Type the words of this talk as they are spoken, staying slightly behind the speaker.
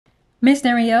Miss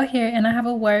Danreael here, and I have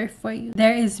a word for you.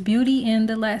 There is beauty in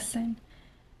the lesson.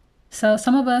 So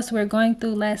some of us, we're going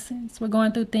through lessons. We're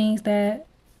going through things that,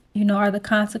 are the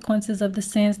consequences of the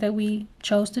sins that we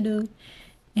chose to do.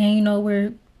 And,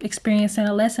 we're experiencing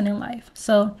a lesson in life.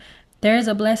 So there is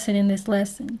a blessing in this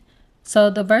lesson.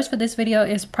 So the verse for this video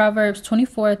is Proverbs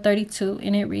 24:32,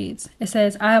 and it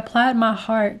says, I applied my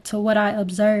heart to what I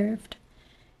observed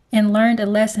and learned a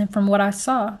lesson from what I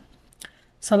saw.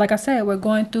 So like I said, we're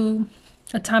going through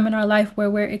a time in our life where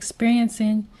we're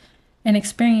experiencing an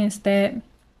experience that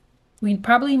we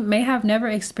probably may have never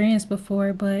experienced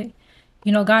before, but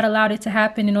God allowed it to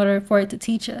happen in order for it to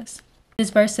teach us. This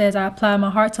verse says, I applied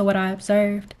my heart to what I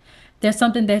observed. There's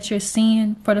something that you're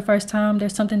seeing for the first time.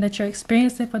 There's something that you're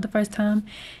experiencing for the first time.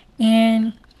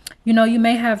 And, you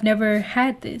may have never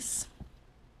had this.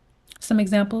 Some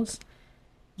examples.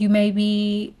 You may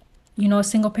be a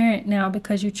single parent now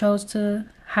because you chose to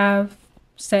have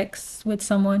sex with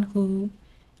someone who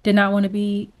did not want to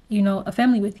be, a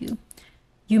family with you.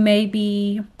 You may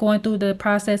be going through the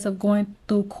process of going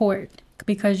through court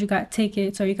because you got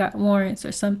tickets or you got warrants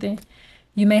or something.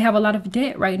 You may have a lot of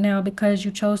debt right now because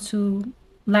you chose to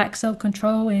lack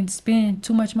self-control and spend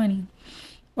too much money,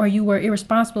 or you were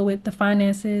irresponsible with the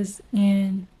finances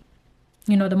and,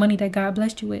 the money that God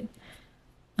blessed you with.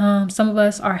 Some of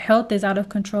us, our health is out of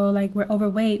control. Like we're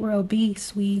overweight, we're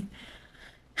obese. We're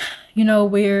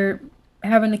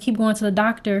having to keep going to the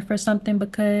doctor for something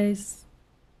because,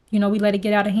 we let it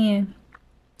get out of hand.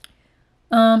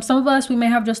 Some of us, we may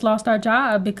have just lost our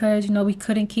job because,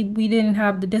 we didn't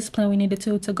have the discipline we needed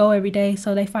to go every day.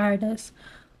 So they fired us.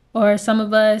 Or some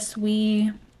of us,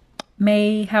 we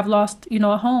may have lost,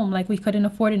 a home. Like we couldn't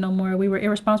afford it no more. We were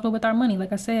irresponsible with our money,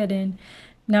 like I said, and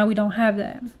now we don't have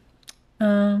that.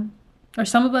 Or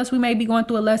some of us, we may be going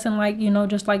through a lesson like,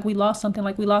 just like we lost something,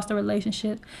 like we lost a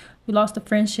relationship, we lost a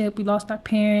friendship, we lost our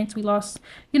parents, we lost,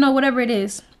 whatever it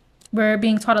is. We're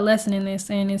being taught a lesson in this,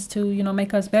 and it's to,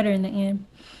 make us better in the end.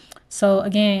 So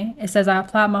again, it says, I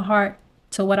applied my heart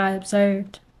to what I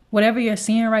observed. Whatever you're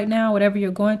seeing right now, whatever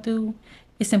you're going through,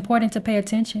 it's important to pay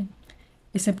attention.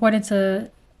 It's important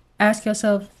to ask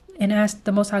yourself and ask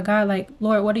the Most High God, like,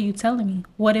 Lord, what are you telling me?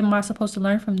 What am I supposed to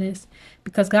learn from this?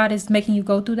 Because God is making you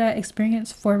go through that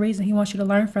experience for a reason. He wants you to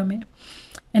learn from it.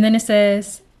 And then it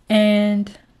says,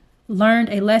 and learned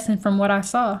a lesson from what I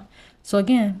saw. So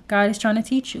again, God is trying to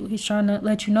teach you. He's trying to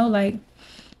let you know, like,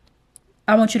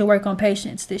 I want you to work on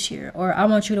patience this year, or I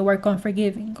want you to work on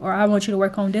forgiving, or I want you to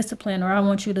work on discipline, or I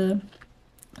want you to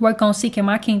work on seeking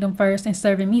my kingdom first and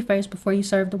serving me first before you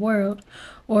serve the world.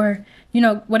 Or,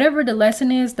 whatever the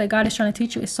lesson is that God is trying to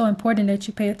teach you, it's so important that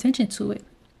you pay attention to it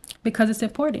because it's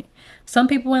important. Some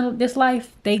people in this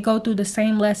life, they go through the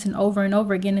same lesson over and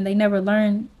over again and they never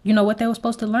learn, what they were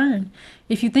supposed to learn.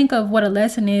 If you think of what a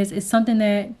lesson is, it's something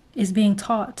that is being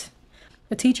taught.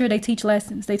 The teacher, they teach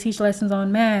lessons. They teach lessons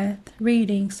on math,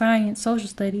 reading, science, social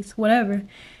studies, whatever.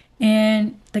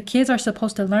 And the kids are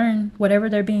supposed to learn whatever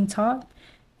they're being taught.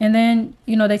 And then,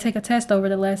 they take a test over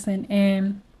the lesson.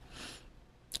 And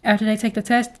after they take the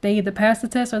test, they either pass the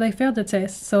test or they fail the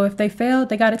test. So if they fail,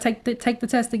 they got to take the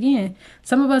test again.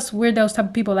 Some of us, we're those type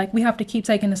of people, like we have to keep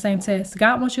taking the same test.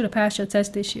 God wants you to pass your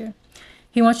test this year.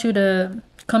 He wants you to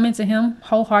come into him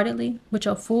wholeheartedly with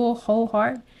your full whole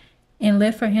heart and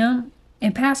live for him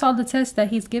and pass all the tests that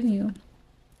he's given you.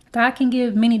 God can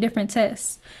give many different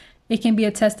tests. It can be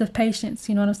a test of patience.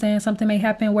 You know what I'm saying? Something may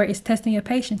happen where it's testing your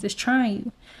patience. It's trying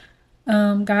you.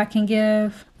 God can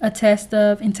give a test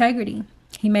of integrity.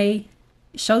 He may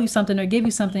show you something or give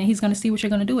you something. He's going to see what you're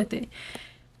going to do with it.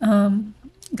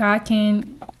 God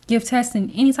can give tests in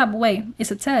any type of way.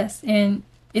 It's a test and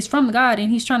it's from God,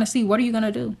 and he's trying to see, what are you going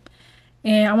to do?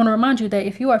 And I want to remind you that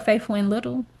if you are faithful in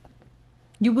little,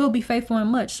 you will be faithful in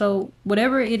much. So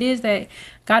whatever it is that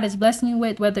God is blessing you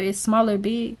with, whether it's small or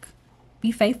big,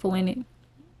 be faithful in it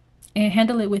and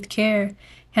handle it with care,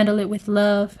 handle it with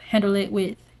love, handle it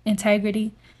with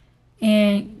integrity,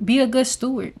 and be a good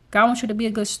steward. God wants you to be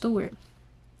a good steward.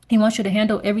 He wants you to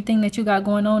handle everything that you got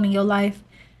going on in your life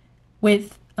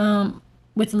with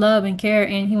love and care,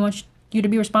 and he wants you to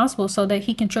be responsible so that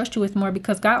he can trust you with more,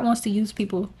 because God wants to use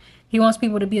people. He wants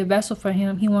people to be a vessel for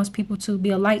him. He wants people to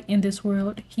be a light in this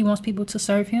world. He wants people to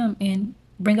serve him and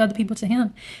bring other people to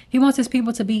him. He wants his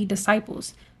people to be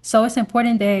disciples. So it's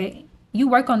important that you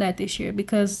work on that this year,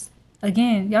 because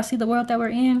again, y'all see the world that we're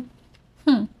in?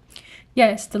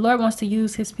 Yes, the Lord wants to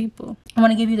use his people. I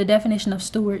want to give you the definition of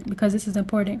steward, because this is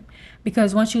important.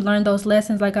 Because once you learn those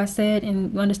lessons, like I said,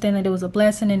 and you understand that it was a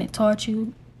blessing and it taught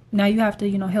you, now you have to,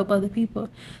 help other people.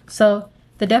 So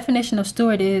the definition of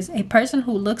steward is a person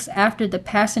who looks after the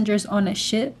passengers on a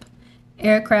ship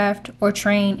aircraft, or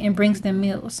train and brings them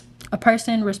meals. A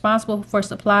person responsible for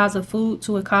supplies of food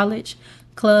to a college,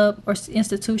 club, or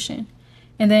institution.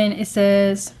 And then it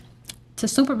says to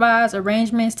supervise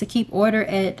arrangements to keep order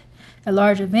at a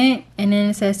large event. And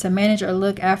then it says to manage or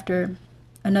look after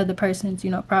another person's,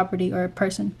 property or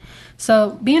person.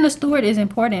 So being a steward is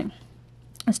important.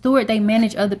 A steward, they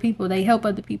manage other people. They help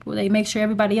other people. They make sure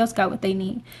everybody else got what they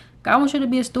need. God wants you to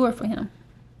be a steward for him.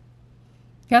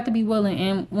 You have to be willing.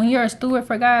 And when you're a steward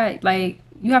for God, like,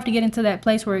 you have to get into that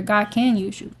place where God can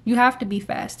use you. You have to be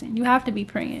fasting. You have to be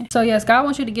praying. So yes, God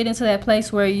wants you to get into that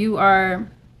place where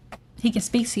he can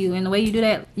speak to you. And the way you do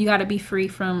that, you got to be free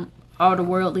from all the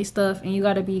worldly stuff. And you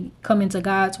got to come into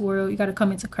God's world. You got to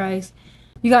come into Christ.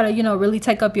 You got to, really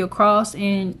take up your cross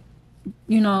and,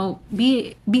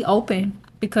 be open,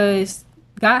 because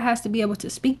God has to be able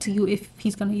to speak to you if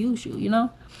he's going to use you,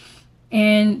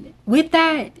 And with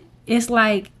that, it's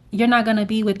like you're not going to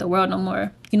be with the world no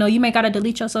more. You may got to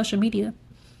delete your social media.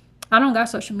 I don't got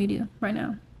social media right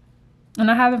now. And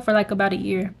I haven't for like about a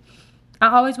year. I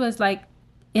always was like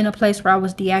in a place where I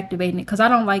was deactivating it because I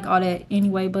don't like all that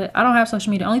anyway. But I don't have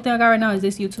social media. The only thing I got right now is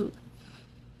this YouTube.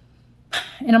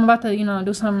 And I'm about to,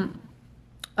 do something.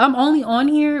 I'm only on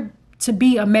here to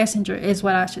be a messenger is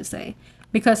what I should say.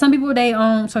 Because some people, they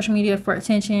own social media for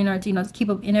attention or, to keep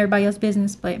up in everybody else's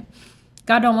business. But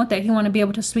God don't want that. He want to be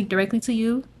able to speak directly to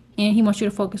you. And he wants you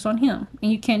to focus on him.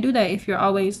 And you can't do that if you're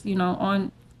always,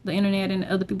 on the internet and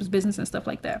other people's business and stuff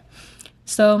like that.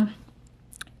 So,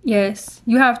 yes,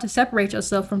 you have to separate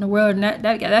yourself from the world. And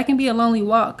that can be a lonely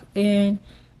walk. And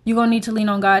you're going to need to lean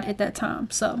on God at that time.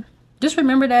 So, just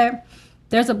remember that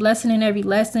there's a blessing in every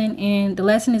lesson. And the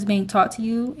lesson is being taught to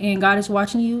you. And God is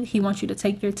watching you. He wants you to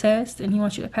take your test. And he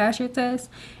wants you to pass your test.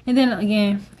 And then,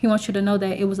 again, he wants you to know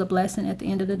that it was a blessing at the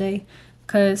end of the day.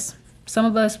 Because some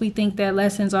of us, we think that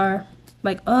lessons are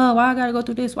like, oh, why I gotta go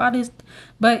through this? Why this?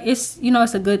 But it's,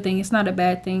 it's a good thing. It's not a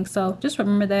bad thing. So just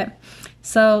remember that.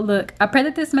 So look, I pray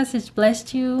that this message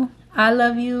blessed you. I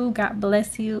love you. God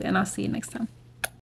bless you. And I'll see you next time.